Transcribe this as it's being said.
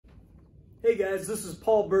Hey guys, this is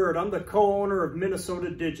Paul Bird. I'm the co-owner of Minnesota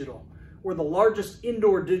Digital. We're the largest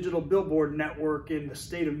indoor digital billboard network in the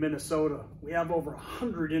state of Minnesota. We have over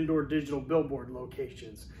 100 indoor digital billboard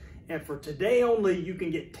locations. And for today only, you can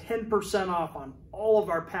get 10% off on all of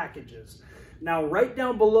our packages. Now, right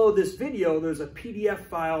down below this video, there's a PDF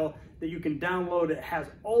file that you can download. It has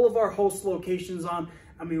all of our host locations on.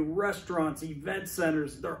 I mean, restaurants, event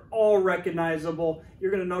centers, they're all recognizable. You're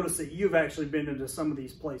gonna notice that you've actually been into some of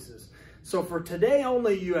these places. So for today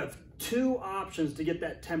only, you have two options to get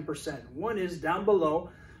that 10%. One is down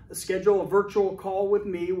below, schedule a virtual call with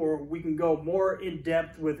me where we can go more in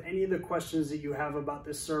depth with any of the questions that you have about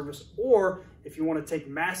this service. Or if you want to take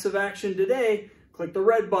massive action today, click the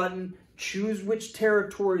red button, choose which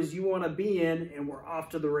territories you want to be in, and we're off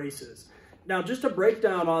to the races. Now, just a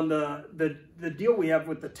breakdown on the deal we have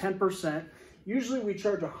with the 10%. Usually we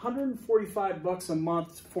charge $145 a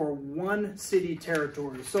month for one city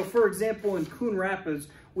territory. So for example, in Coon Rapids,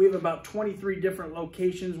 we have about 23 different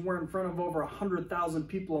locations. We're in front of over 100,000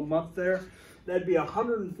 people a month there. That'd be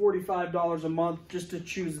 $145 a month just to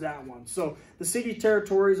choose that one. So the city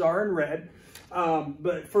territories are in red.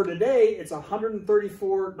 But for today, it's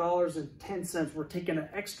 $134.10. We're taking an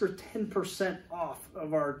extra 10% off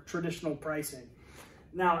of our traditional pricing.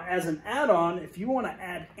 Now, as an add-on, if you want to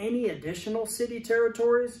add any additional city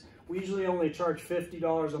territories, we usually only charge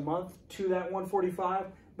 $50 a month to that $145,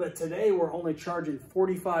 but today we're only charging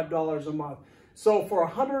 $45 a month. So for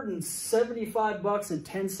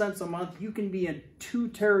 $175.10 a month, you can be in 2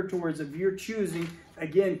 territories of your choosing.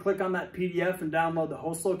 Again, click on that PDF and download the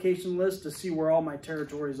host location list to see where all my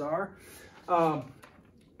territories are.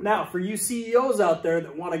 Now, for you CEOs out there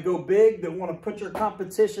that want to go big, that want to put your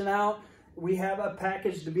competition out, we have a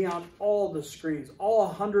package to be on all the screens, all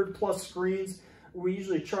 100 plus screens. We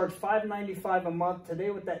usually charge $595 a month.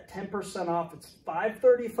 Today with that 10% off, it's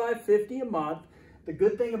 $535.50 a month. The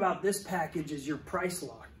good thing about this package is your price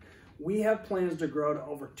lock. We have plans to grow to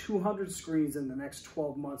over 200 screens in the next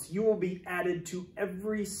 12 months. You will be added to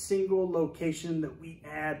every single location that we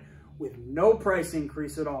add with no price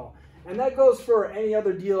increase at all. And that goes for any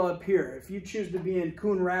other deal up here. If you choose to be in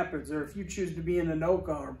Coon Rapids, or if you choose to be in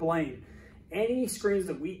Anoka or Blaine, any screens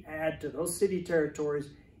that we add to those city territories,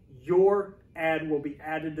 your ad will be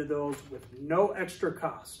added to those with no extra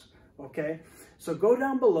cost, okay? So go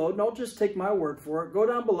down below, don't just take my word for it, go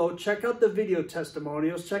down below, check out the video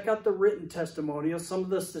testimonials, check out the written testimonials, some of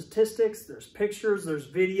the statistics, there's pictures, there's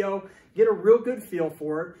video, get a real good feel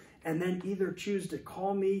for it, and then either choose to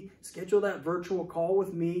call me, schedule that virtual call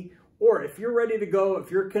with me, or if you're ready to go, if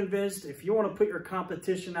you're convinced, if you want to put your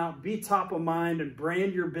competition out, be top of mind and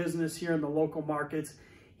brand your business here in the local markets,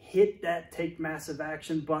 hit that take massive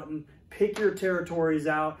action button, pick your territories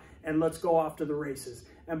out, and let's go off to the races.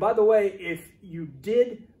 And by the way, if you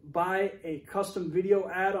did buy a custom video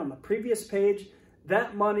ad on the previous page,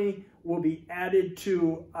 that money will be added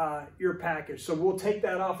to your package. So we'll take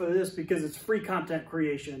that off of this because it's free content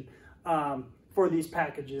creation for these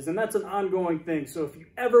packages, and that's an ongoing thing. So if you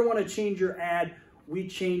ever want to change your ad, we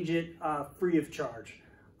change it free of charge.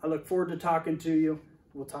 I look forward to talking to you.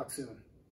 We'll talk soon.